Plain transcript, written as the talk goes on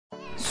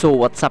So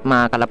what's up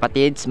mga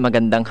kalapatids,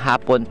 magandang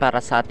hapon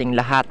para sa ating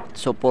lahat.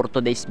 So for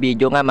today's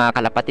video nga mga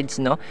kalapatids,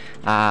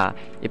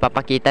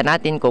 ipapakita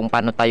natin kung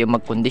paano tayo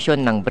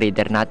magkondisyon ng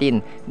breeder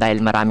natin.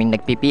 Dahil maraming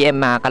nag-PPM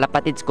mga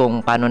kalapatids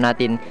kung paano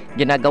natin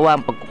ginagawa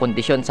ang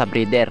pagkukondisyon sa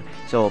breeder.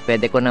 So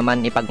pwede ko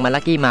naman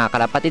ipagmalaki mga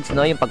kalapatids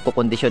yung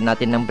pagkukondisyon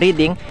natin ng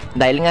breeding.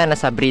 Dahil nga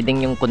nasa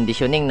breeding yung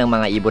conditioning ng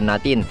mga ibon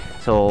natin.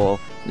 So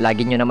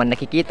lagi nyo naman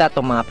nakikita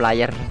itong mga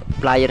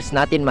flyers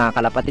natin mga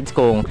kalapatids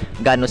kung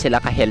gaano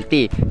sila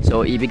ka-healthy.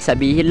 So ibig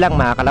sabihin lang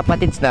mga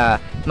kalapatids na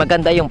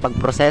maganda yung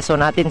pagproseso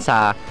natin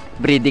sa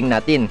breeding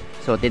natin.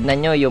 So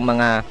tignan nyo yung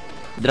mga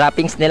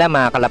droppings nila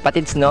mga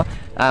kalapatids,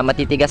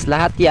 matitigas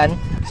lahat yan.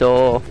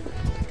 So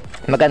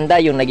maganda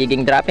yung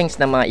nagiging droppings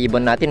ng mga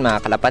ibon natin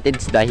mga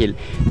kalapatids dahil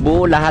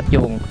buo lahat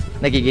yung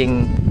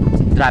nagiging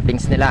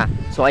droppings nila.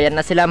 So ayan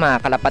na sila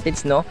mga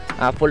kalapatids,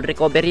 full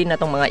recovery na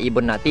tong mga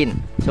ibon natin.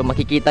 So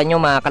makikita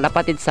nyo mga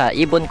kalapatids sa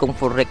ibon kung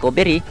full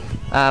recovery,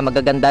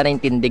 magaganda na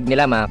yung tindig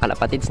nila mga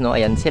kalapatids,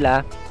 ayan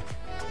sila.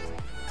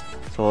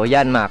 So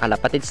yan mga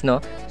kalapatids,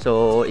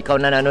 so ikaw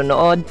na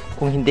nanonood,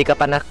 kung hindi ka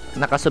pa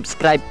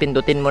nakasubscribe,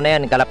 pindutin mo na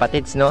yan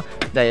kalapatids,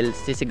 dahil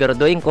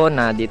sisiguraduhin ko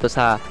na dito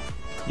sa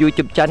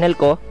YouTube channel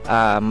ko,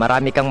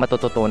 marami kang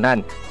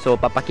matututunan. So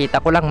papakita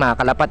ko lang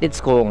mga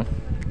kalapatids kung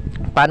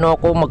paano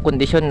ako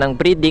magkondisyon ng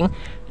breeding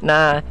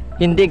na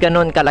hindi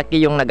ganoon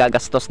kalaki yung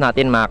nagagastos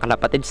natin mga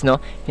kalapatids,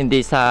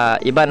 hindi sa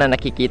iba na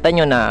nakikita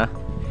nyo na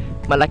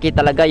malaki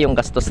talaga yung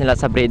gastos nila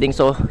sa breeding.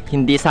 So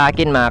hindi sa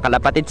akin mga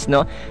kalapatids,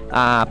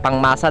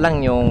 pangmasa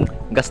lang yung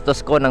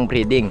gastos ko ng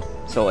breeding.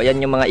 So ayan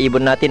yung mga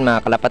ibon natin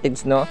mga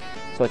kalapatids,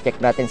 so check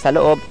natin sa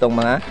loob tong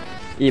mga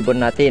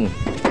ibon natin.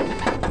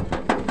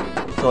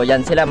 So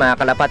yan sila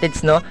mga kalapatids,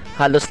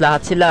 halos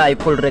lahat sila ay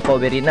full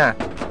recovery na.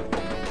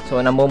 So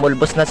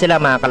namumulbos na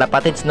sila mga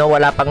kalapatids,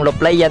 wala pang low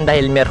fly yan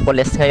dahil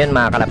Miyerkules ngayon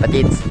mga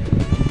kalapatids.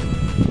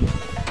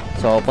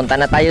 So punta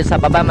na tayo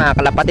sa baba mga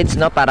kalapatids,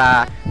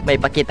 para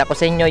may pakita ko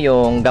sa inyo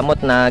yung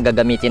gamot na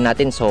gagamitin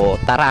natin. So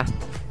tara,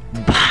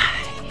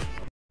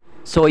 bye!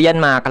 So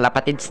yan mga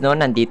kalapatids,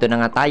 nandito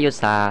na nga tayo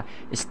sa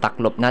stock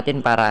loop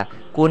natin para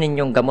kunin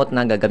yung gamot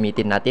na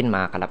gagamitin natin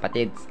mga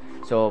kalapatids.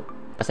 So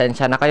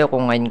pasensya na kayo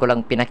kung ngayon ko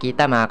lang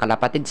pinakita mga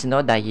kalapatids,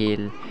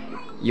 dahil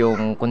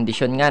yung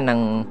kondisyon nga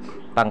ng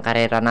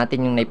pangkarera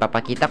natin yung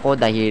naipapakita ko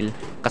dahil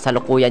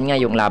kasalukuyan nga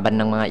yung laban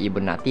ng mga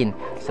ibon natin.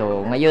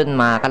 So ngayon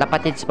mga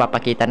kalapatids,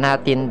 papakita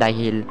natin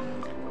dahil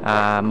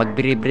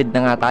mag-breed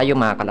na nga tayo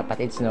mga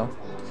kalapatids,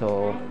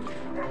 So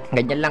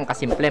ganyan lang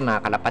kasimple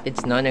mga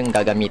kalapatids, yung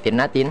gagamitin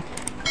natin.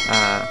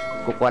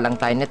 Kukuha lang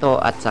tayo nito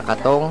at saka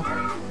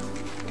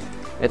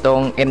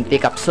itong empty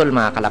capsule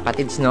mga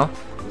kalapatids,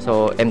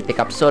 So empty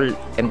capsule,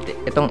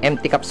 itong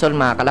empty capsule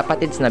mga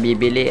kalapatids,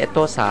 nabibili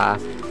ito sa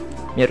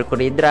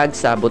Mercury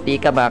Drugs sa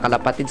butika mga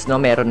kalapatids,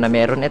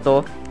 meron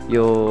ito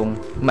yung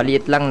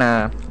maliit lang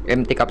na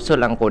empty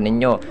capsule ang kunin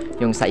nyo,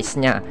 yung size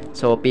nya.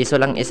 So piso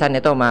lang isa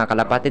nito mga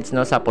kalapatids,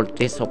 sa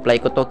poultry supply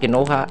ko to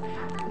kinuha,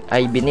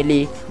 ay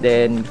binili.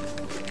 Then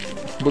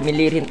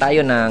bumili rin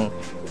tayo ng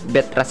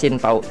Betracin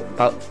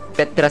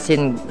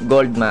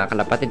Gold mga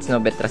kalapatids,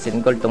 Betracin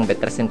Gold, tong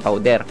Betracin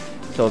powder.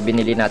 So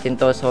binili natin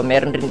to. So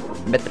meron rin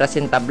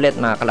Betracin tablet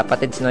mga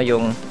kalapatids,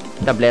 yung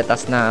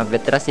tabletas na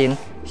Betracin.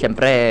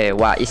 Siyempre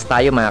wais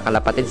tayo mga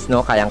kalapatids,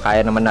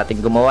 kayang-kaya naman natin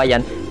gumawa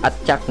yan. At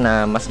tsak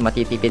na mas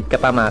matitipid ka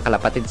pa mga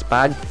kalapatids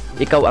pag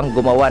ikaw ang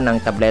gumawa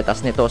ng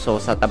tabletas nito. So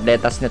sa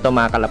tabletas nito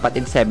mga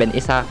kalapatids, 7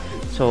 isa.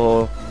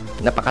 So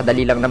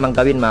napakadali lang naman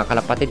gawin mga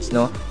kalapatids,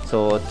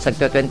 So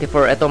sagto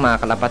 24 ito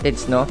mga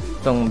kalapatids,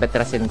 itong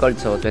Betracin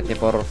Gold. So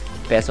 24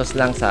 pesos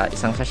lang sa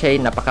isang sachet.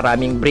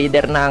 Napakaraming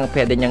breeder na ang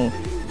pwede niyang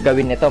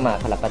gawin nito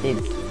mga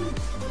kalapatids.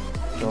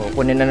 So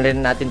kunin na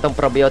rin natin tong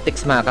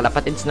probiotics mga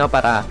kalapatids,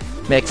 para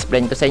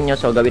may-explain ko sa inyo.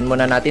 So gawin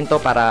muna natin to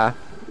para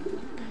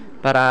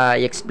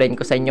i-explain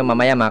ko sa inyo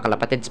mamaya mga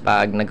kalapatids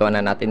pag nagawa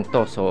na natin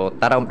to. So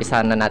tara,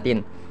 umpisahan na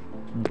natin.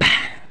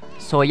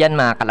 So yan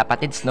mga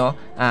kalapatids,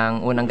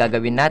 ang unang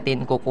gagawin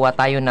natin, kukuha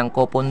tayo ng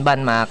coupon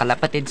ban mga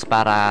kalapatids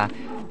para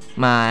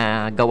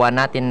magawa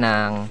natin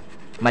ng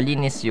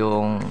malinis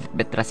yung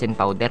Betracin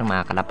powder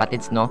mga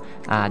kalapatids,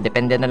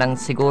 depende na lang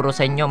siguro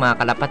sa inyo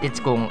mga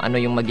kalapatids kung ano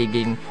yung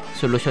magiging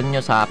solusyon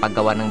nyo sa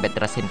paggawa ng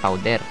Betracin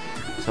powder.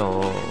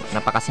 So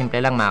napakasimple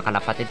lang mga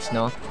kalapatids,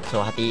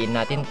 So hatiin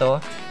natin to.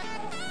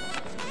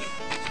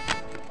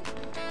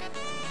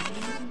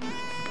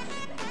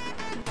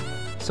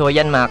 So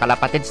yan mga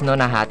kalapatids,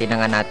 nahati na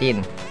nga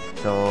natin.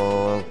 So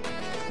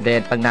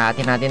then pag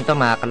nahati natin to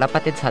mga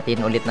kalapatids,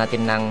 hatiin ulit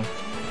natin ng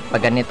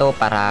pagganito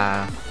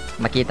para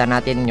makita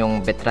natin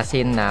yung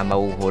Betracin na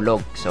mahuhulog.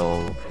 So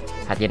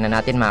hatiin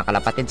na natin mga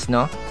kalapatids,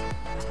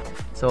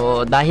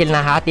 So dahil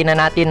nahati na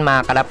natin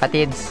mga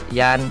kalapatids,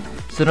 yan,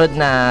 sunod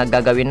na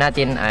gagawin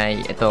natin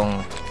ay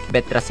itong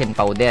Betracin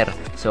powder.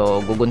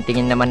 So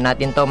guguntingin naman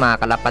natin to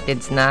mga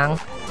kalapatids ng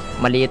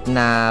maliit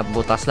na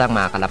butas lang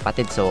mga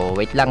kalapatids. So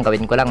wait lang,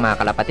 gawin ko lang mga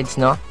kalapatids,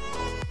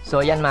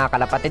 So yan mga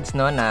kalapatids,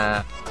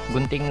 na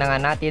gunting na nga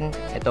natin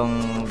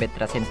itong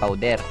Betracin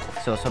powder.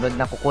 So sunod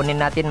na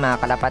kukunin natin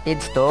mga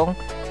kalapatids tong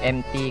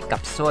empty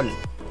capsule.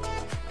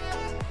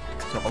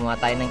 So kumuha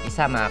tayo ng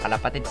isa mga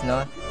kalapatids,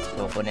 no?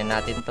 So kunin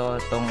natin to,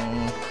 itong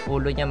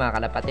ulo niya mga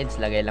kalapatids,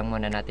 lagay lang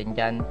muna natin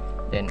dyan.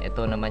 Then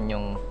ito naman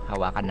yung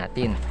hawakan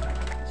natin.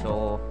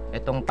 So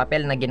itong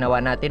papel na ginawa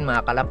natin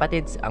mga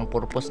kalapatids, ang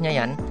purpose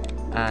niya yan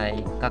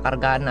ay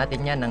kakargahan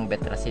natin yan ng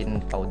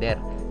betrasin powder.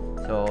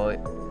 So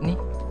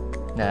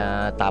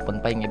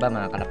natapon pa yung iba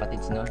mga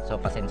kalapatids, no? So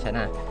pasensya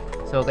na.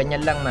 So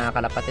ganyan lang mga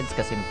kalapatids,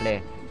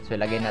 kasimple. So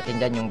ilagay natin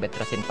dyan yung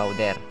betrasin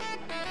powder.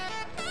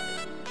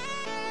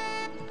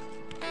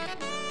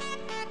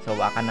 So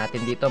wakan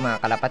natin dito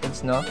mga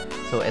kalapatids, no?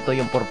 So ito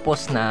yung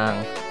purpose ng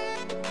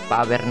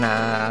power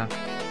na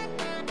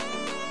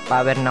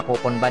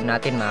coupon band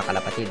natin mga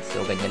kalapatids.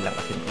 So ganyan lang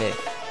kasimple.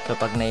 So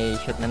pag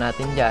na-shoot na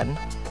natin dyan,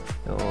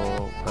 so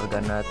karga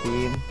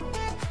natin.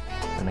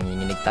 So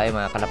nanginginig tayo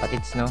mga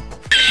kalapatids, no?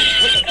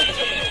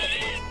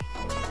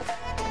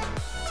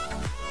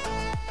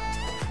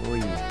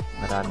 Uy,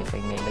 marami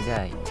tayong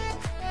nailagay.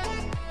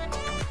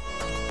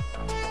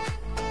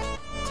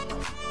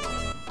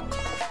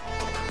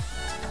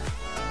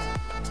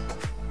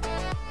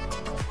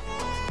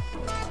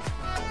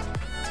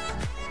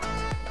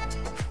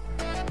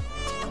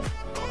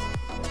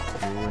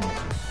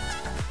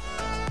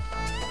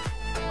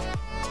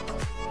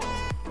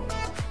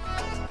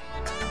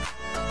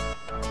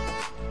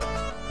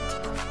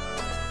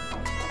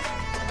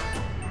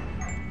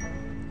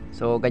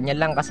 So ganyan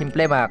lang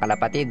kasimple mga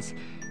kalapatids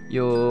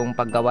yung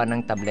paggawa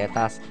ng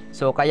tabletas.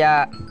 So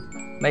kaya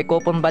may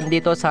coupon band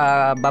dito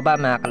sa baba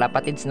mga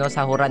kalapatids, no?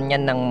 Sahuran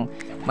yan ng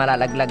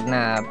malalaglag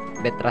na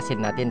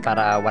betrasin natin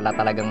para wala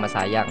talagang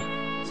masayang.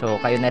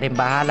 So kayo na rin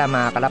bahala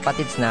mga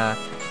kalapatids na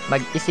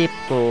mag-isip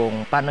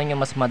kung paano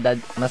nyo mas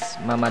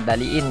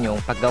mamadaliin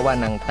yung paggawa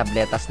ng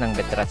tabletas ng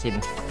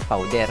betrasin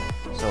powder.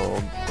 So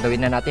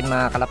gawin na natin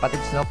mga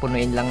kalapatids, no?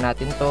 Punuin lang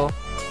natin to.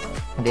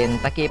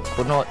 Then takip,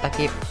 puno,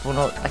 takip,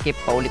 puno, takip,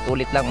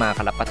 paulit-ulit lang mga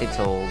kalapatids.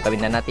 So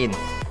gawin na natin.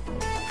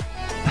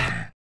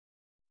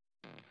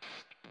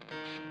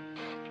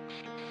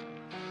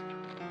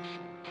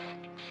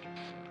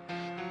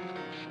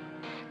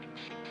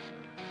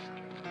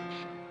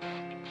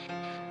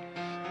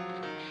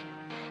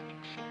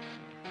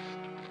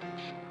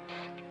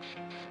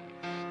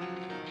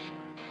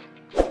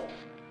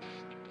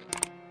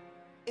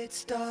 It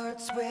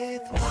starts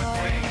with one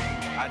thing.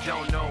 I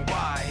don't know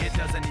why. It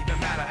doesn't even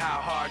matter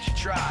how hard you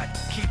try.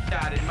 Keep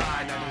that in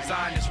mind. I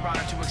designed this rhyme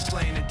to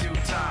explain in due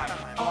time.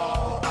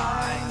 All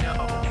I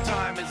know,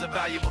 time is a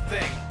valuable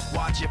thing.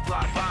 Watch it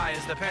fly by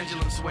as the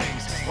pendulum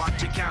swings.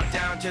 Watch it count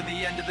down to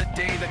the end of the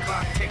day. The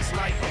clock takes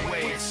life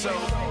away. It's so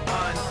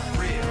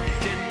unreal.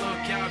 Didn't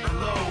look out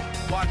below.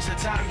 Watch the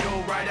time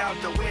go right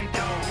out the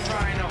window.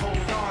 Trying to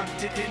hold on,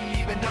 didn't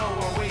even know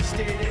I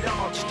wasted it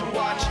all just to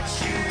watch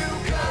you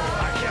go.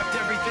 I kept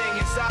everything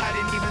inside,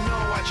 and even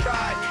though I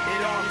tried,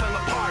 it all fell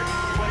apart.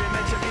 What it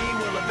meant to be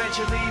will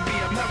eventually be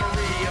a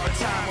memory of a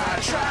time I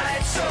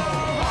tried so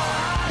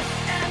hard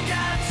and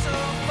got so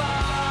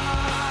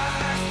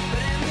far.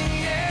 But in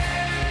the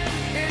end,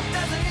 it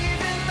doesn't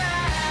even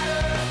matter.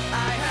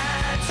 I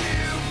had to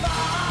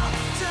fall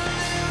to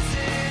lose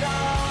it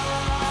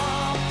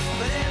all.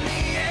 But in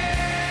the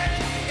end,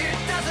 it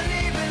doesn't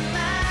even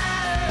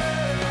matter.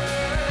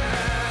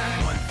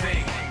 One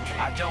thing,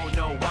 I don't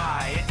know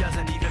why. It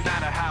doesn't even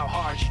matter how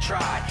hard you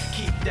try.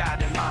 Keep that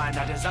in mind.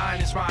 I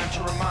designed this rhyme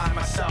to remind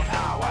myself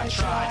how I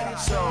tried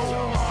so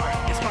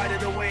hard. In spite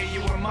of the way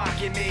you were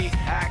mocking me,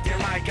 acting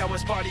like I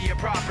was part of your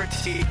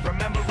property,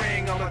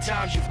 remembering all the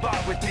times you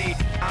fought with me,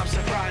 I'm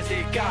surprised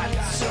it got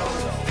so.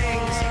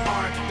 Things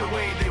aren't the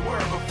way they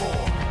were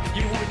before.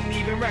 You wouldn't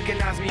even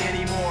recognize me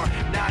anymore.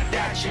 Not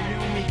that you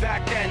knew me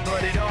back then,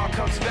 but it all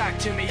comes back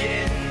to me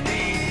in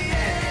the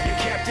end. You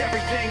kept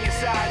everything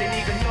inside, and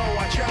even though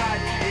I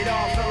tried, it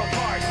all fell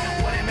apart.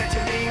 What it meant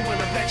to me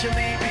will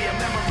eventually be a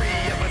memory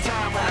of a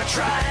time when I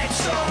tried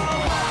so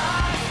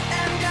hard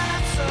and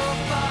got so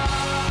far.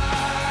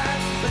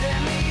 But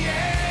in the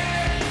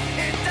end,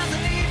 it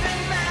doesn't even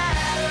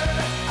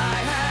matter. I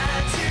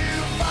had to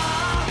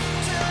fall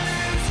to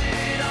lose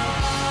it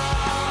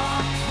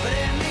all. But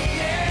in the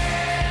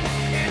end,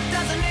 it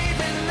doesn't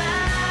even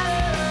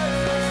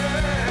matter.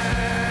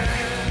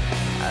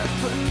 I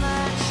put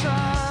my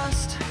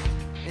trust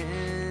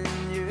in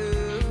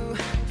you,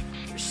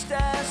 pushed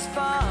as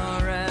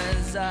far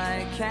as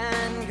I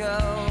can go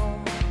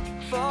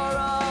for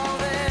all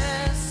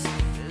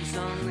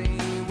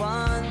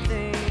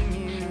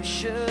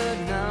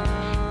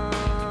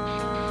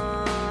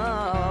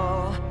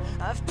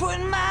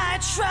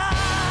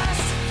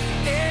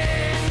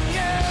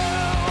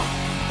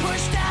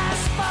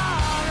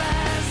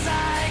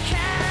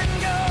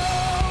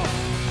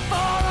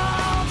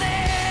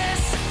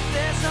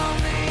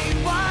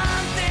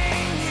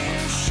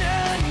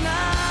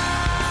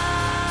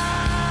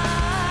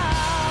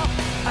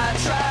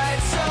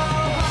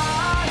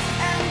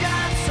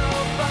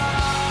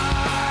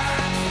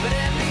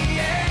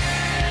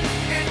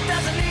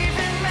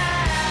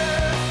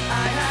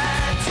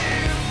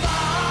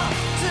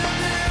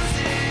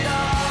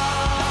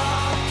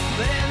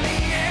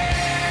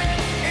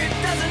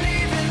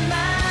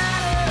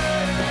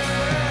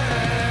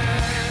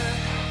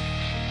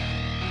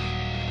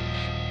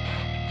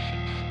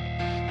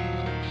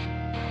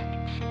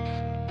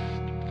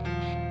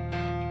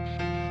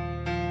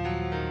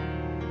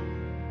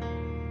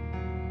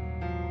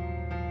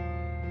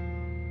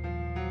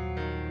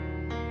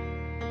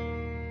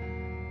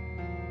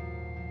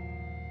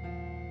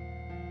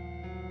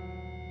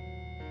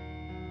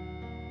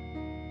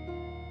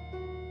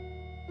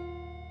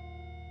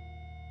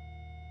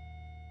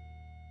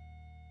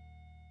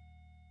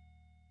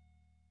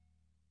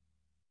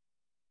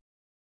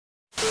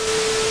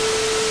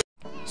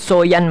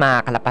So yan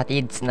mga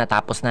kalapatids,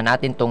 natapos na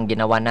natin tong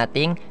ginawa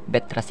nating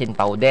betrasin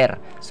powder.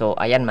 So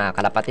ayan mga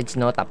kalapatids,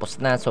 no,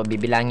 tapos na. So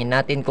bibilangin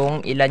natin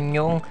kung ilan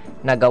yung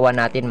nagawa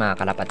natin mga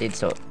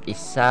kalapatids. So 1,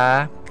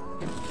 2,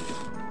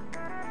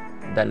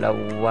 3, 4, 5,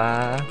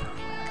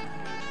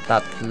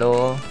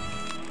 6,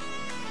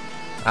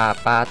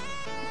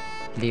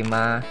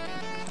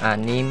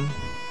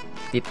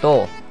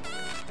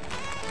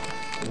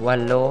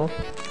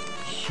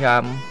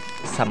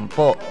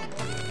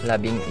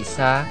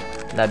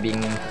 7, 8, 9,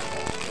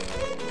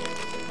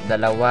 10,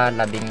 11,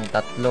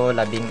 12,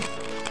 13,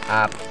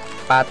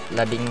 14, 15,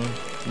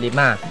 16,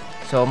 15.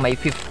 So may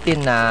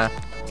 15 na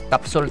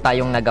capsule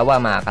tayong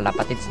nagawa mga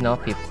kalapatids, no?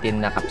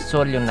 15 na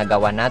capsule yung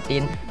nagawa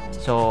natin.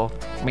 So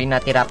may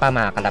natira pa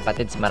mga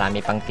kalapatids,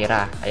 marami pang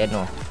tira. Ayan,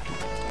 no.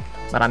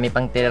 Marami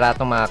pang tira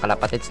to mga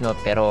kalapatids, no,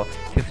 pero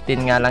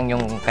 15 nga lang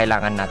yung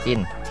kailangan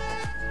natin.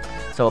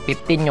 So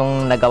 15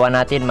 yung nagawa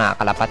natin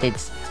mga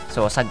kalapatids.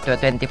 So sa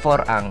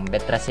 24 ang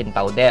betrasin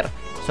powder.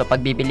 So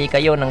pag bibili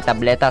kayo ng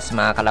tabletas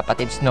mga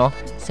kalapatids, no,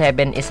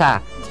 7 isa.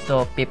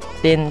 So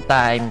 15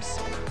 times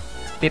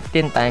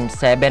 7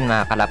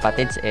 mga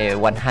kalapatids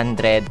 105.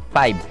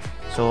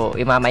 So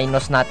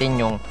ima-minus natin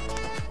yung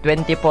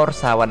 24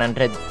 sa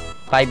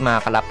 105 mga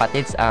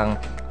kalapatids, ang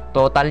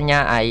total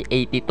niya ay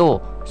 82.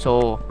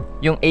 So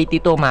yung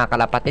 82 mga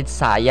kalapatids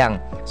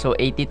sayang. So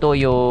 82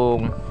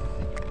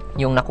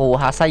 yung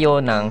nakuha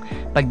sa'yo ng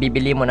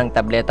pagbibili mo ng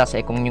tabletas.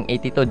 Kung yung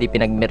 82 di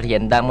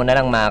pinagmerienda mo na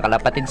lang mga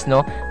kalapatids,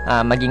 no,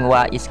 maging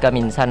wais ka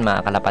minsan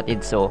mga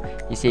kalapatids. So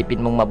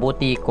isipin mong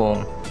mabuti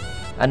kung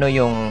ano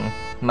yung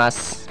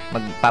mas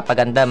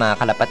magpapaganda mga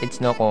kalapatids,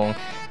 no, kung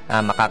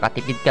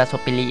makakatipid ka. So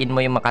piliin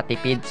mo yung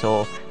makatipid.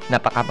 So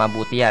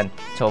napakamabuti yan.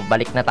 So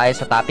balik na tayo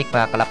sa topic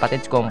mga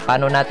kalapatids, kung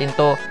paano natin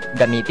to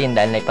gamitin,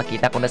 dahil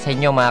naipakita ko na sa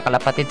inyo mga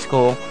kalapatids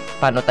kung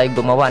paano tayo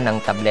gumawa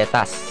ng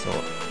tabletas. So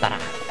tara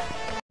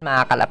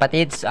mga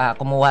kalapatids,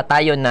 kumuha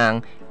tayo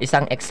ng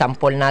isang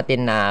example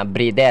natin na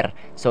breeder.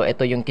 So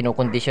ito yung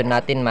kinukondisyon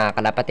natin mga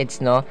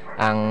kalapatids, no.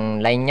 Ang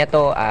line niya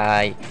to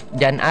ay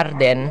John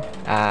Arden,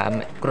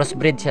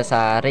 crossbreed siya sa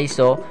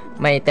Reso.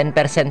 May 10%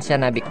 siya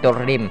na Victor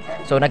Rim.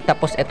 So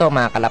nagtapos ito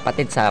mga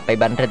kalapatids sa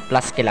 500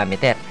 plus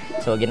kilometer.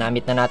 So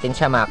ginamit na natin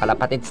siya mga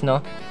kalapatids,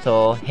 no.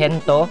 So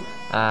hento,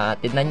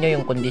 tignan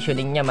nyo yung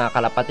conditioning niya mga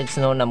kalapatids,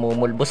 no,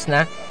 namumulbos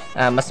na.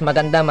 Mas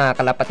maganda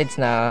mga kalapatids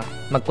na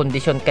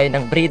magkondisyon kayo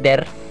ng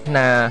breeder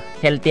na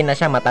healthy na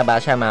siya, mataba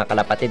siya mga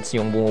kalapatids.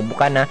 Yung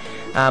bumubuka na,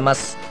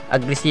 mas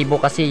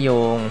agresibo kasi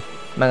yung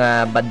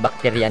mga bad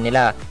bacteria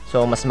nila.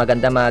 So mas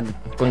maganda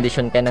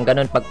mag-condition kayo ng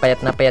ganun. Pag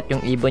payat na payat yung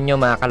ibon nyo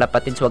mga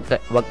kalapatids,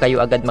 wag kayo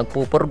agad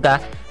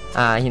magpupurga.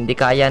 Hindi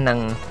kaya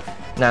ng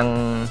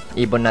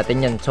ibon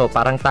natin yan. So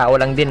parang tao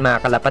lang din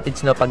mga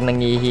kalapatids, no, pag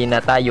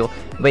nangihina tayo,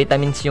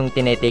 vitamins yung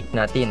tinetake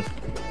natin.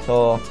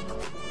 So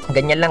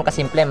ganyan lang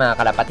kasimple mga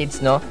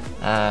kalapatids, no.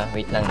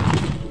 Wait lang.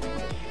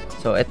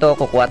 So ito,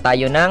 kukuha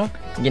tayo ng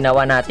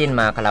ginawa natin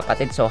mga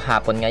kalapatids. So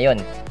hapon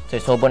ngayon. So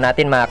isubo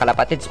natin mga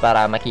kalapatids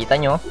para makita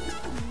nyo.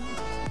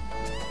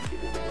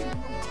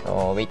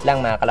 So wait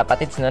lang mga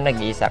kalapatids, no,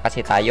 nag-iisa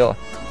kasi tayo.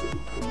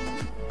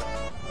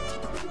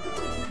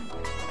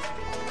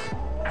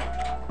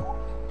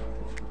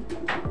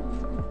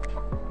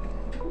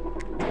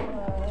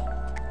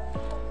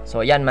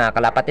 So yan mga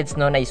kalapatids,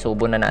 no,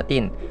 naisubo na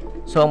natin.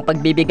 So ang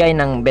pagbibigay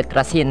ng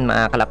betrasin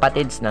mga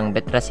kalapatids, ng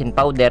betrasin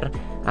powder,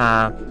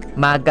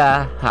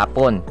 maga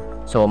hapon.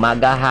 So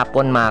maga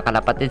hapon mga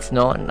kalapatids,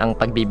 no, ang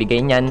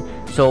pagbibigay niyan.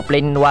 So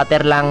plain water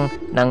lang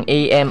ng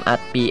AM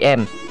at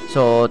PM.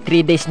 So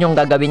 3 days nyong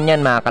gagawin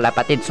yan mga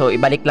kalapatids. So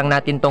ibalik lang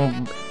natin tong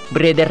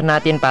breeder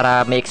natin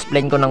para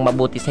ma-explain ko ng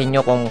mabuti sa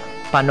inyo kung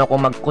paano ko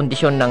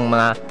mag-kondisyon ng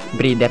mga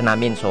breeder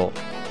namin. So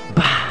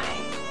bye!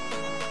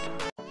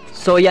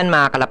 So yan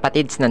mga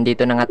kalapatids,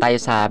 nandito na nga tayo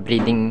sa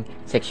breeding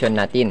section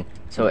natin.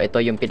 So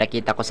ito yung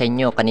pinakita ko sa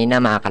inyo kanina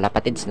mga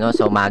kalapatids, no.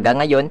 So maga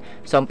ngayon.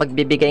 So ang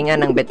pagbibigay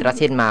nga ng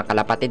betrasin mga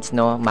kalapatids,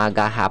 no,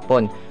 maga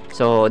hapon.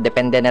 So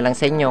depende na lang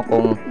sa inyo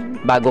kung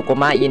bago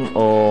kumain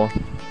o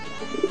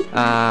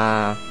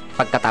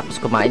pagkatapos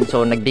kumain.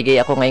 So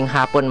nagbigay ako ngayong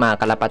hapon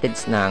mga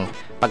kalapatids ng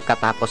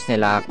pagkatapos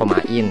nila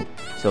kumain.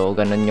 So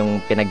ganun yung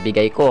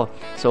pinagbigay ko.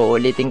 So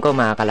ulitin ko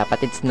mga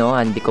kalapatids, no,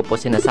 hindi ko po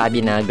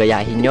sinasabi na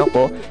gayahin nyo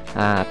ko.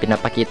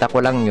 Pinapakita ko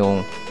lang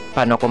yung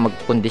paano ko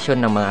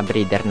magkondisyon ng mga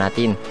breeder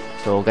natin.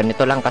 So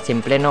ganito lang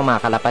kasimple, no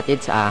mga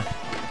kalapatids.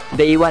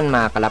 Day 1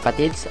 mga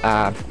kalapatids,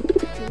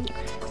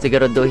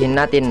 siguraduhin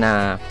natin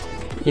na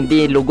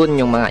hindi lugon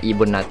yung mga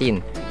ibon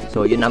natin.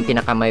 So yun ang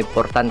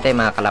pinaka-importante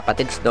mga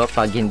kalapatids, no.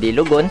 Pag hindi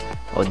lugon,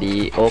 o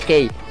di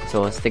okay.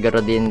 So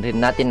siguraduhin rin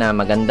natin na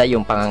maganda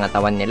yung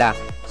pangangatawan nila.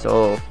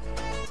 So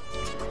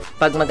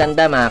pag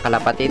maganda mga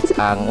kalapatids,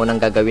 ang unang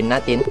gagawin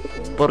natin,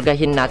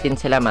 purgahin natin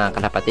sila mga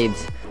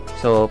kalapatids.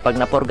 So pag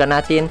napurga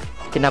natin,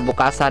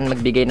 kinabukasan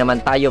magbigay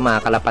naman tayo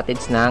mga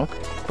kalapatids ng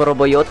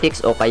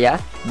probiotics o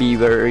kaya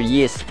brewer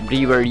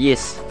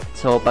yeast.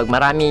 So pag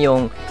marami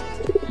yung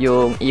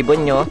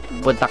ibon nyo,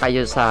 punta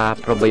kayo sa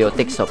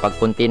probiotics. So pag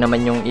kunti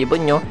naman yung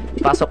ibon nyo,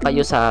 pasok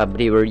kayo sa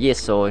brewer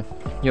yeast. So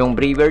yung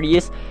brewer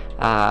yeast,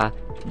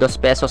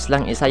 2 pesos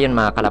lang isa yun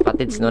mga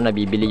kalapatids, no?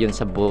 Nabibili yun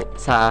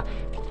sa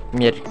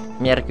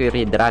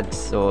Mercury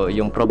Drugs. So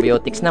yung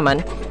probiotics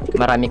naman,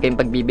 marami kayong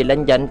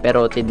pagbibilan dyan,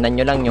 pero tignan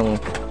nyo lang yung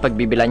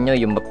pagbibilan nyo,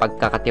 yung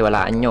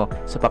pagkakatiwalaan nyo.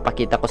 So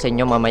papakita ko sa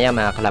inyo mamaya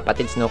mga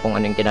kalapatids, no, kung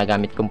ano yung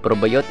ginagamit kong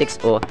probiotics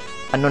o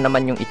ano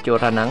naman yung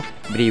itsura ng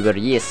brewer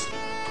yeast.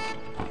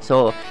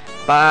 So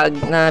pag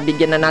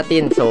nabigyan na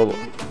natin, so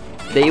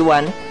day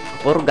 1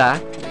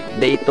 Purga,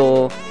 day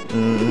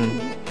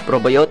 2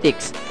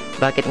 probiotics.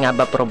 Bakit nga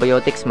ba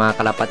probiotics mga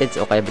kalapatids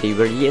o kaya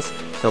brewer yeast?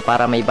 So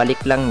para may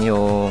balik lang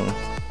yung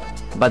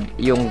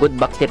good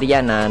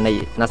bacteria na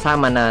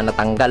nasama na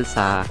natanggal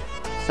sa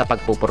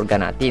pagpupurga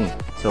natin.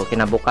 So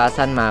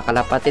kinabukasan mga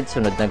kalapatid,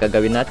 sunod na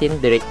gagawin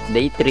natin day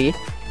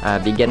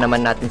 3, bigyan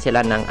naman natin sila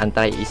ng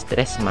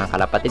anti-stress mga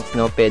kalapatid,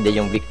 no? Pwede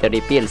yung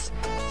victory pills.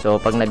 So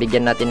pag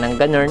nabigyan natin ng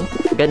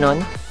ganon,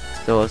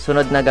 so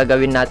sunod na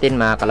gagawin natin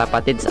mga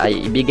kalapatids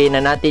ay ibigay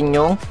na natin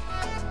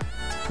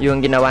yung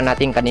ginawa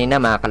natin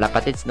kanina mga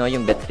kalapatids, no?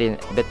 Yung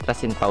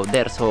betracin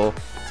powder. So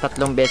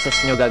 3 beses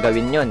nyo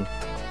gagawin yon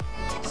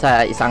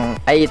sa 3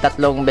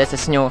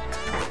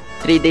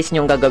 days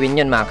nyo gagawin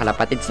yun mga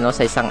kalapatids, no?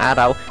 Sa isang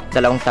araw,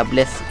 2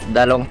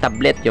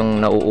 tablet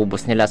yung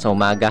nauubos nila. So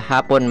maga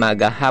hapon,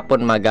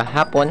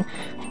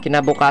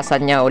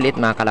 kinabukasan niya ulit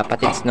mga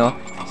kalapatids, no?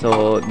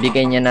 So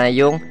bigay niya na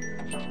yung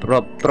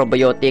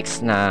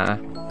probiotics na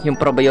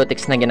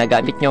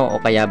ginagamit nyo o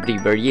kaya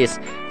brewer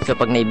yeast. So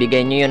pag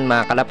naibigay nyo yun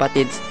mga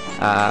kalapatids,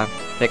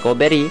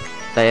 recovery,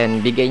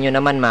 then bigay nyo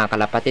naman mga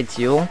kalapatids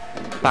yung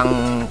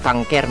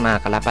pang-cancer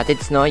mga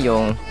kalapatids, no?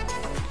 Yung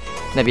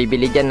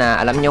nabibili dyan na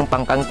alam nyo yung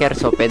pang-cancer,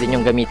 so pwede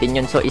nyo gamitin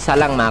yun. So isa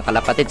lang mga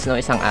kalapatids, no?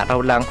 Isang araw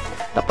lang,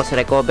 tapos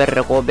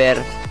recover.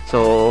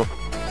 So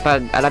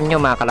pag alam nyo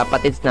mga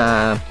kalapatids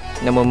na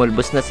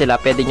namumulbos na sila,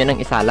 pwede nyo ng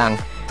isa lang.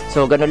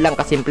 So ganun lang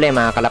kasimple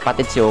mga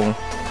kalapatids yung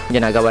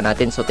ginagawa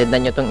natin. So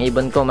tignan nyo tong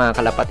ibon ko mga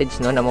kalapatids,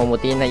 no?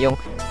 Namumuti na yung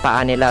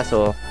paa nila.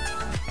 So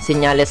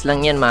sinyales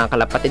lang yan mga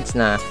kalapatids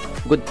na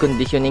good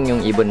conditioning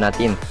yung ibon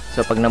natin.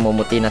 So pag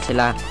namumuti na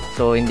sila,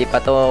 so hindi pa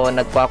to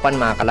nagkwakwan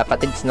mga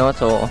kalapatids, no?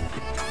 So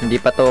hindi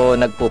pa to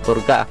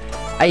nagpupurga,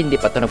 hindi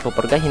pa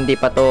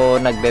to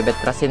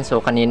nagbebetrasin.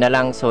 So kanina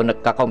lang, so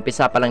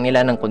nagkakaumpisa pa lang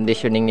nila ng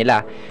conditioning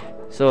nila.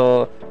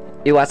 So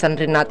iwasan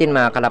rin natin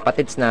mga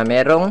kalapatids na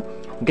merong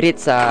grit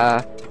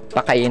sa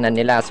pakainan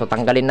nila. So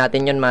tanggalin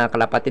natin yun mga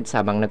kalapatids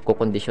habang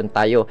nagko-condition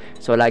tayo.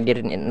 So lagi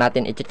rin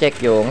natin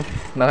i-check yung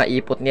mga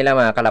ipot nila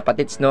mga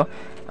kalapatids, no?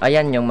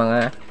 Ayan yung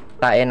mga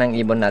tae ng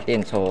ibon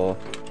natin. So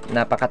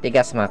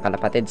napakatigas mga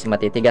kalapatids,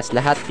 matitigas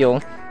lahat yung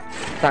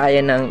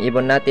tae ng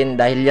ibon natin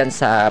dahil yan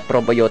sa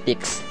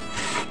probiotics.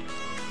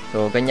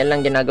 So ganyan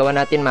lang ginagawa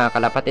natin mga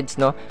kalapatids,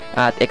 no?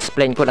 At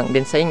explain ko lang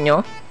din sa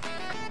inyo.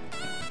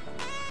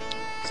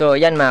 So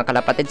yan mga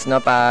kalapatids, no,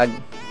 pag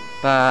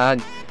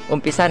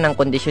umpisa ng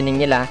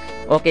conditioning nila,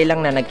 okay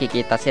lang na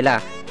nagkikita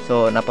sila.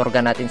 So napurga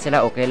natin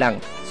sila, okay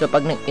lang. So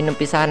pag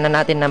inumpisahan na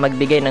natin na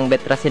magbigay ng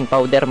betracin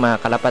powder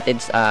mga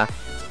kalapatids,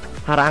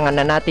 harangan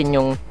na natin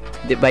yung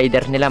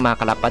divider nila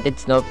mga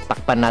kalapatids, no?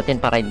 Takpan natin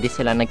para hindi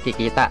sila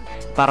nagkikita,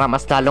 para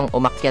mas lalong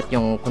umakyat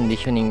yung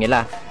conditioning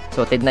nila.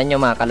 So tignan nyo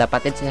mga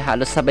kalapatids,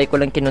 halos sabay ko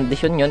lang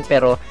kinondisyon yun,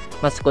 pero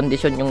mas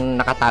condition yung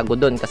nakatago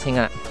doon kasi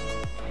nga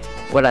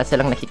wala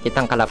silang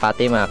nakikitang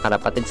kalapati mga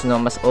kalapatids,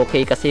 no? Mas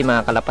okay kasi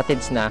mga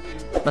kalapatids na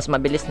mas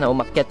mabilis na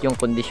umakyat yung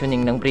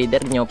conditioning ng breeder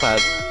nyo pag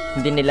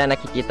hindi nila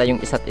nakikita yung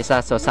isa't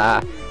isa. So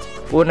sa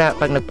una,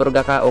 pag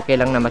nagpurga ka, okay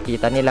lang na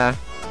makita nila.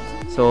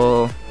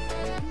 So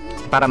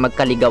para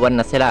magkaligawan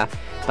na sila,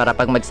 para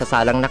pag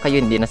magsasalang na kayo,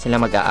 hindi na sila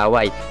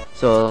mag-aaway.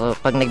 So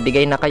pag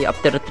nagbigay na kayo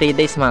after 3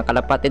 days mga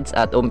kalapatids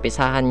at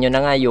umpisahan nyo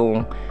na nga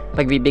yung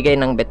pagbibigay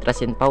ng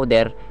betracin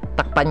powder,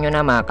 takpan nyo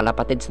na mga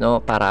kalapatids,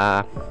 no?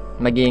 Para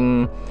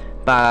maging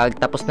pag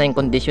tapos na yung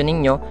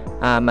conditioning nyo,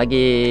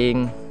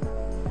 maging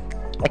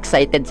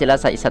excited sila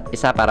sa isa't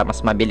isa para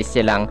mas mabilis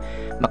silang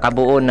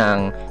makabuo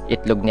ng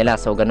itlog nila.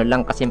 So ganun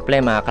lang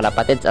kasimple mga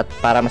kalapatids, at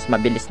para mas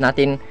mabilis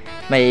natin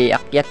may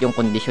akyat yung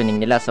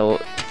conditioning nila. So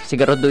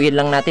siguraduhin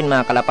lang natin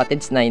mga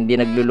kalapatids na hindi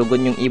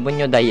naglulugon yung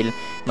ibon nyo, dahil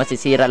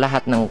masisira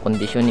lahat ng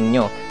conditioning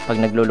nyo pag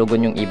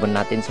naglulugon yung ibon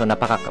natin. So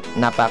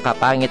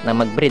napakapangit na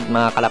magbreed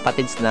mga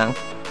kalapatids ng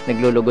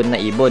naglulugon na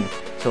ibon.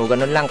 So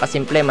ganun lang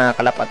kasimple mga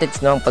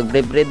kalapatids, no, ang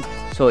pagbre-breed.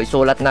 So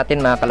isulat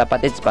natin mga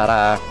kalapatids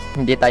para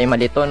hindi tayo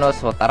malito, no.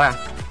 So tara.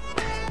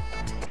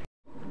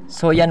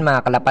 So yan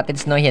mga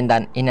kalapatids, no,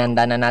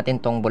 inanda na natin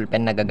tong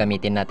ballpen na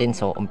gagamitin natin.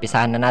 So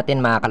umpisahan na natin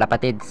mga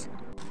kalapatids.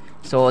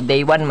 So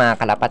day 1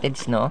 mga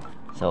kalapatids, no.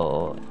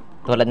 So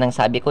tulad ng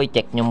sabi ko,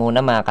 i-check nyo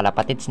muna mga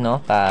kalapatids,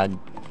 no, pag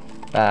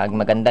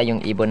maganda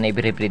yung ibon na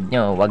i-breed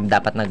nyo, wag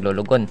dapat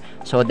naglulugon.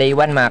 So day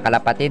 1 mga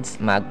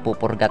kalapatids,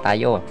 magpupurga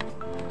tayo.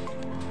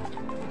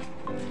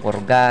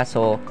 Purga.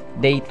 So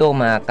day 2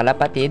 mga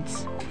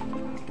kalapatids,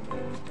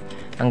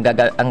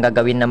 ang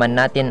gagawin naman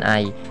natin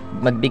ay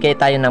magbigay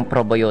tayo ng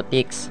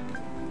probiotics.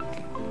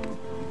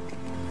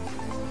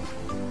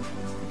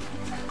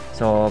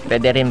 So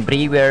pwede rin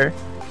brewer.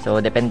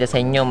 So depende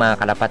sa inyo mga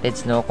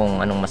kalapatids, no,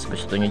 kung anong mas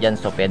gusto nyo dyan.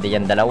 So pwede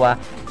yan dalawa.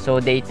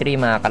 So day 3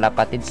 mga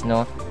kalapatids,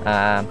 no,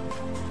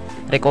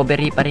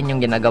 recovery pa rin yung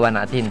ginagawa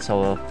natin.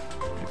 So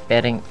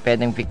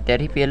pwedeng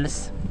victory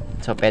pills,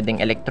 so pwedeng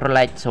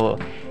electrolyte.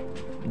 So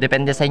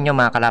depende sa inyo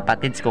mga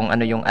kalapatids kung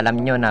ano yung alam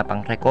nyo na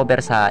pang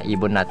recover sa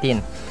ibon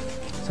natin.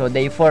 So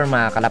day 4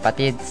 mga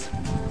kalapatids,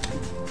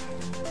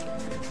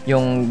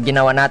 yung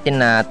ginawa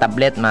natin na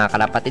tablet mga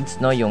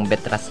kalapatids, no, yung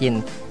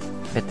betracin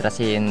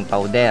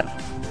powder,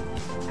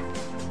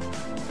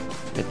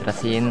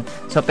 betracin.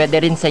 So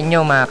pwede rin sa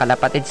inyo mga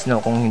kalapatids,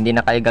 no, kung hindi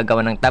na kayo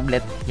gagawa ng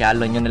tablet,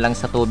 ihalo nyo na lang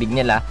sa tubig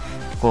nila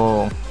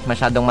kung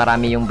masyadong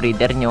marami yung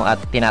breeder nyo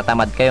at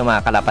tinatamad kayo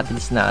mga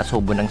kalapatids na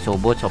subo ng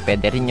subo. So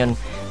pwede rin yun,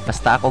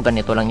 basta ako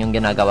ganito lang yung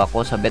ginagawa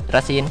ko. So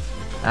betracin,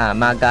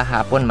 maga,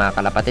 hapon mga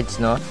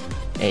kalapatids, no,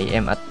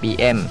 AM at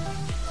PM.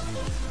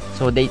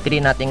 So day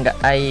 3 natin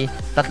ay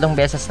 3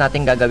 beses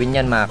natin gagawin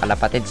yan mga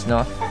kalapatids,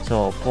 no.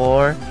 So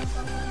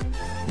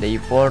day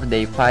 4,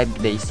 day 5,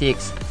 day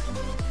 6,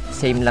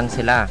 same lang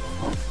sila.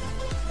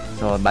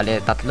 So bale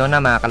 3 na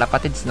mga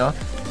kalapatids, no.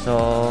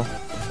 So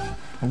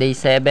day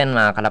 7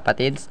 mga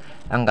kalapatids,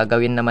 ang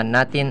gagawin naman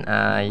natin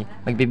ay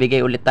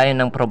magbibigay ulit tayo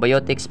ng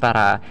probiotics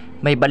para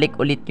may balik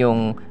ulit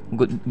yung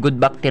good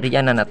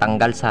bacteria na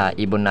natanggal sa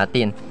ibon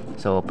natin.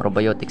 So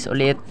probiotics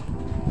ulit.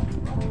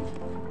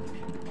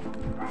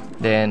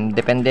 Then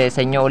depende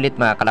sa inyo ulit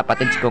mga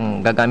kalapatids kung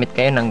gagamit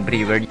kayo ng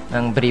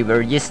brewer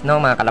yeast, no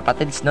mga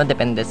kalapatids, no.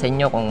 Depende sa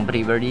inyo kung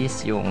brewer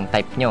yeast yung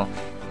type nyo.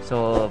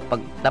 So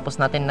pag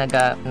tapos natin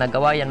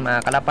nagawa yan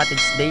mga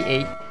kalapatids,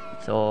 day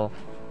 8, so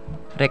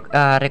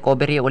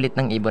recovery ulit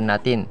ng ibon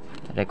natin.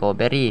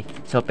 Recovery.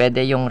 So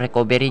pwede yung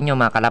recovery nyo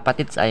mga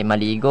kalapatids ay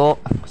maligo.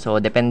 So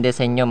depende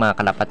sa inyo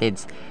mga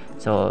kalapatids.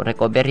 So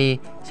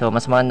recovery, so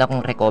mas maganda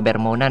kung recover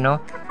muna,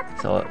 no.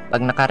 So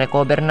pag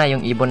naka-recover na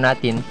yung ibon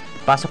natin,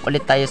 pasok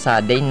ulit tayo sa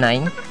day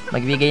 9.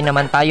 Magbigay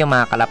naman tayo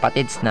mga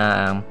kalapatids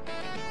na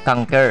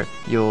canker,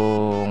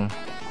 yung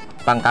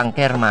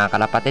pang-canker mga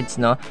kalapatids,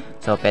 no.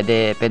 So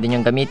pwede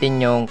nyo gamitin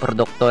yung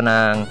produkto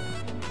ng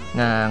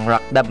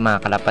rock dab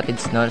mga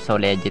kalapatids, no. So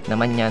legit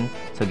naman yan.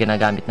 So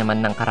ginagamit naman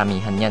ng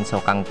karamihan yan.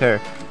 So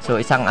canker. So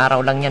isang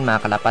araw lang yan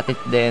mga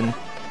kalapatids. Then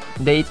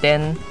day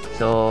 10,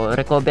 so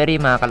recovery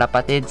mga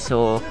kalapatids.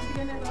 So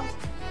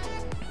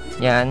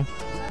yan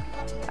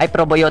ay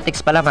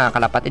probiotics pala mga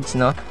kalapatids,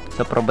 no.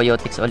 So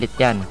probiotics ulit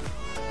yan.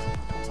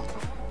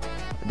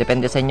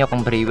 Depende sa inyo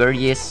kung brewer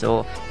yeast.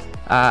 So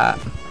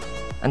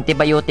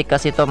antibiotic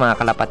kasi to mga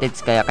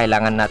kalapatids, kaya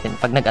kailangan natin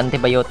pag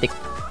nag-antibiotic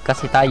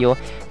kasi tayo,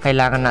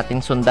 kailangan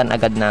natin sundan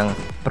agad ng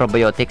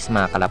probiotics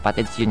mga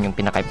kalapatids. Yun yung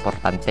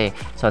pinaka-importante.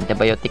 So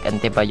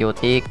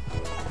antibiotic.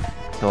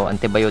 So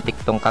antibiotic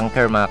tong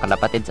canker mga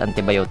kalapatids,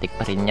 antibiotic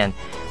pa rin yan.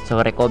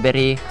 So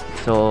recovery,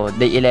 so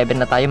day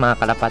 11 na tayo mga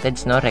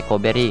kalapatids, no.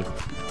 Recovery,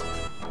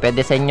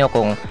 pwede sa inyo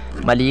kung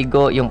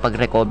maligo yung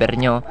pag-recover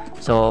nyo.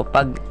 So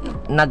pag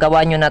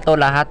nagawa nyo na to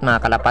lahat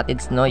mga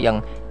kalapatids, no, yung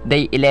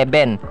day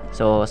 11,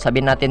 so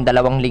sabihin natin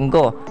 2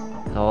 linggo.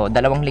 So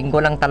 2 linggo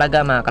lang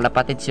talaga mga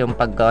kalapatids yung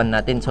paggawa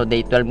natin. So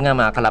day 12 nga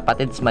mga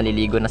kalapatids,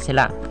 maliligo na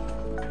sila.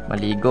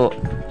 Maligo.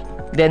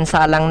 Then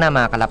salang na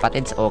mga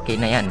kalapatids, okay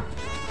na yan.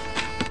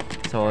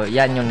 So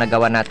yan yung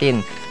nagawa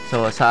natin.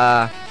 So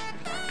sa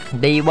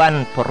day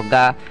 1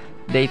 purga,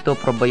 day 2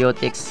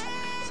 probiotics,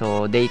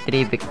 so day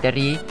 3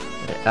 victory,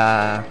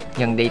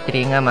 yung day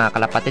 3 nga mga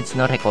kalapatids,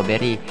 no,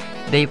 recovery.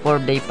 Day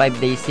 4, day 5,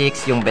 day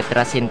 6 yung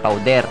betracin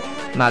powder,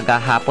 maga,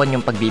 hapon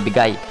yung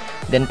pagbibigay.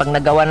 Then pag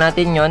nagawa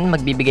natin yon,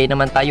 magbibigay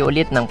naman tayo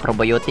ulit ng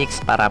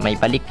probiotics para may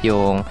balik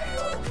yung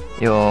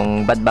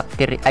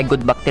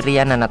good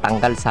bacteria na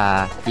natanggal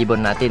sa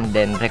ibon natin.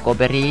 Then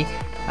recovery,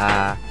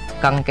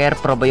 canker,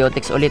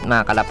 probiotics ulit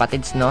mga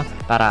kalapatids, no,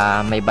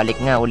 para may balik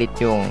nga ulit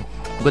yung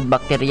good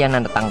bacteria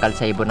na natanggal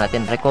sa ibon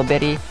natin.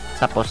 Recovery,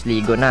 tapos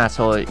ligo na.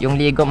 So yung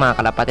ligo mga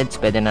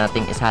kalapatids, pwede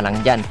nating isalang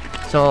dyan.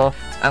 So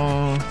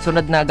ang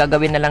sunod na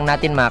gagawin na lang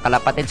natin mga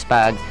kalapatids,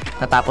 pag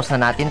natapos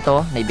na natin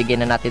to, naibigay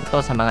na natin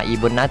to sa mga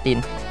ibon natin,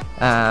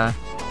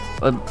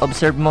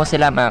 observe mo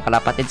sila mga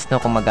kalapatids,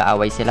 no, kung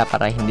mag-aaway sila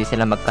para hindi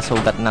sila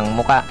magkasugat ng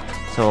muka.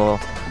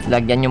 So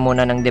lagyan nyo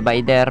muna ng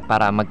divider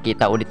para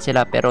magkita ulit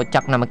sila. Pero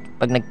check na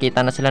pag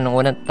nagkita na sila nung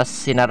una, tas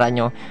sinara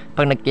nyo,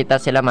 pag nagkita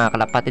sila mga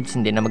kalapatids,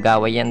 hindi na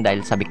mag-aaway yan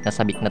dahil sabik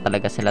na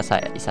talaga sila sa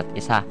isa't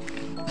isa.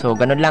 So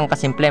ganun lang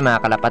kasimple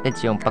mga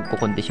kalapatids yung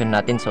pagkukondisyon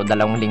natin. So 2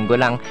 linggo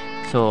lang.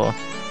 So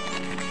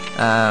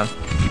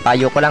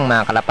payo ko lang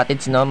mga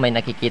kalapatids, no, may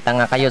nakikita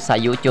nga kayo sa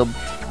YouTube,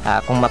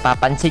 kung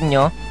mapapansin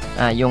nyo,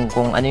 yung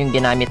kung ano yung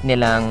ginamit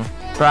nilang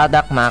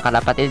product mga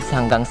kalapatids,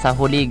 hanggang sa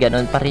huli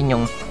ganun pa rin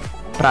yung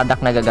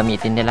product na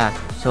gagamitin nila.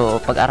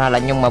 So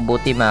pag-aralan yung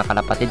mabuti mga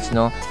kalapatids,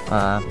 no.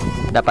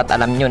 Dapat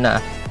alam nyo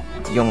na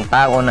yung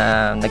tao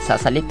na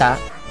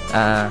nagsasalita,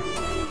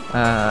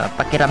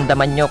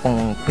 pakiramdaman nyo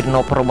kung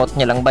pinopromote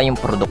niya lang ba yung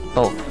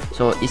produkto.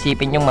 So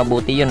isipin yung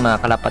mabuti yun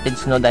mga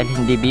kalapatids, no, dahil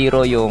hindi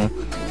biro yung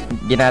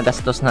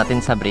ginagastos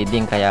natin sa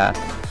breeding. Kaya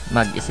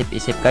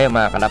mag-isip-isip kayo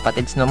mga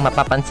kalapatids, no.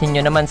 Mapapansin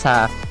nyo naman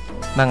sa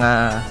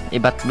mga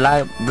iba't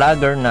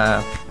vlogger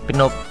na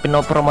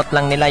pinopromote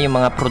lang nila yung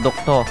mga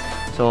produkto.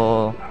 So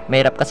So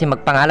mahirap kasi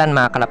magpangalan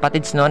mga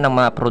kalapatids, no, ng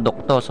mga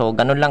produkto. So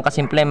ganun lang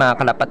kasimple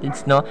mga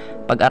kalapatids, no.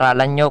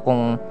 Pag-aralan nyo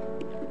kung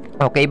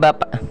okay ba,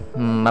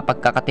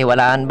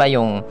 mapagkakatiwalaan ba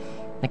yung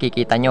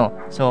nakikita nyo.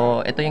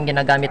 So ito yung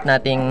ginagamit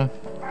nating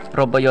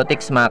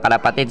probiotics mga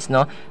kalapatids,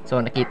 no.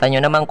 So nakita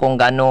nyo naman kung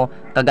gaano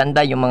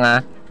kaganda yung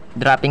mga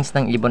droppings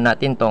ng ibon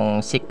natin,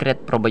 tong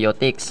secret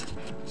probiotics.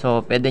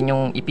 So pwede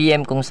nyong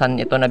i-PM kung saan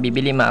ito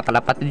nabibili mga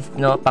kalapatids,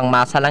 no.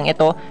 Pangmasa lang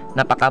ito,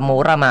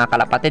 napakamura mga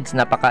kalapatids,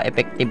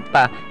 napaka-effective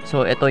pa.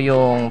 So ito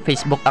yung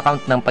Facebook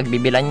account ng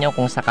pagbibilan nyo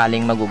kung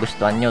sakaling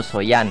magugustuhan nyo. So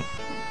yan.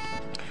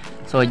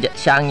 So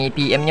siya ang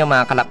i-PM nyo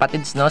mga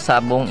kalapatids, no, sa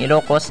buong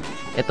Ilocos.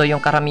 Ito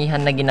yung karamihan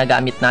na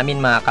ginagamit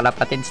namin mga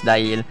kalapatids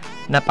dahil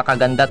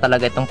napakaganda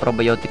talaga itong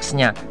probiotics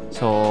nya.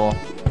 So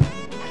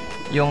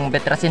yung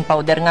betracin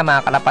powder nga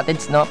mga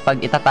kalapatids, no,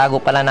 pag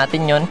itatago pala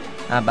natin yon,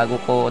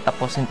 bago ko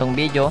tapusin tong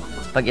video,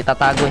 pag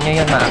itatago nyo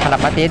yun mga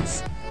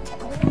kalapatids,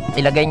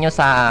 ilagay nyo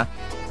sa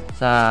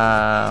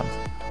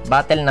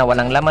bottle na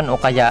walang laman o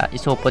kaya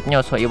isupot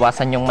nyo. So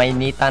iwasan yung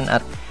mainitan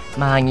at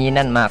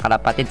mahanginan mga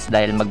kalapatids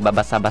dahil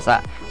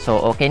magbabasa-basa. So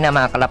okay na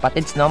mga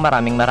kalapatids, no,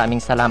 maraming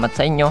salamat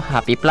sa inyo.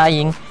 Happy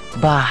flying,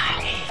 bye.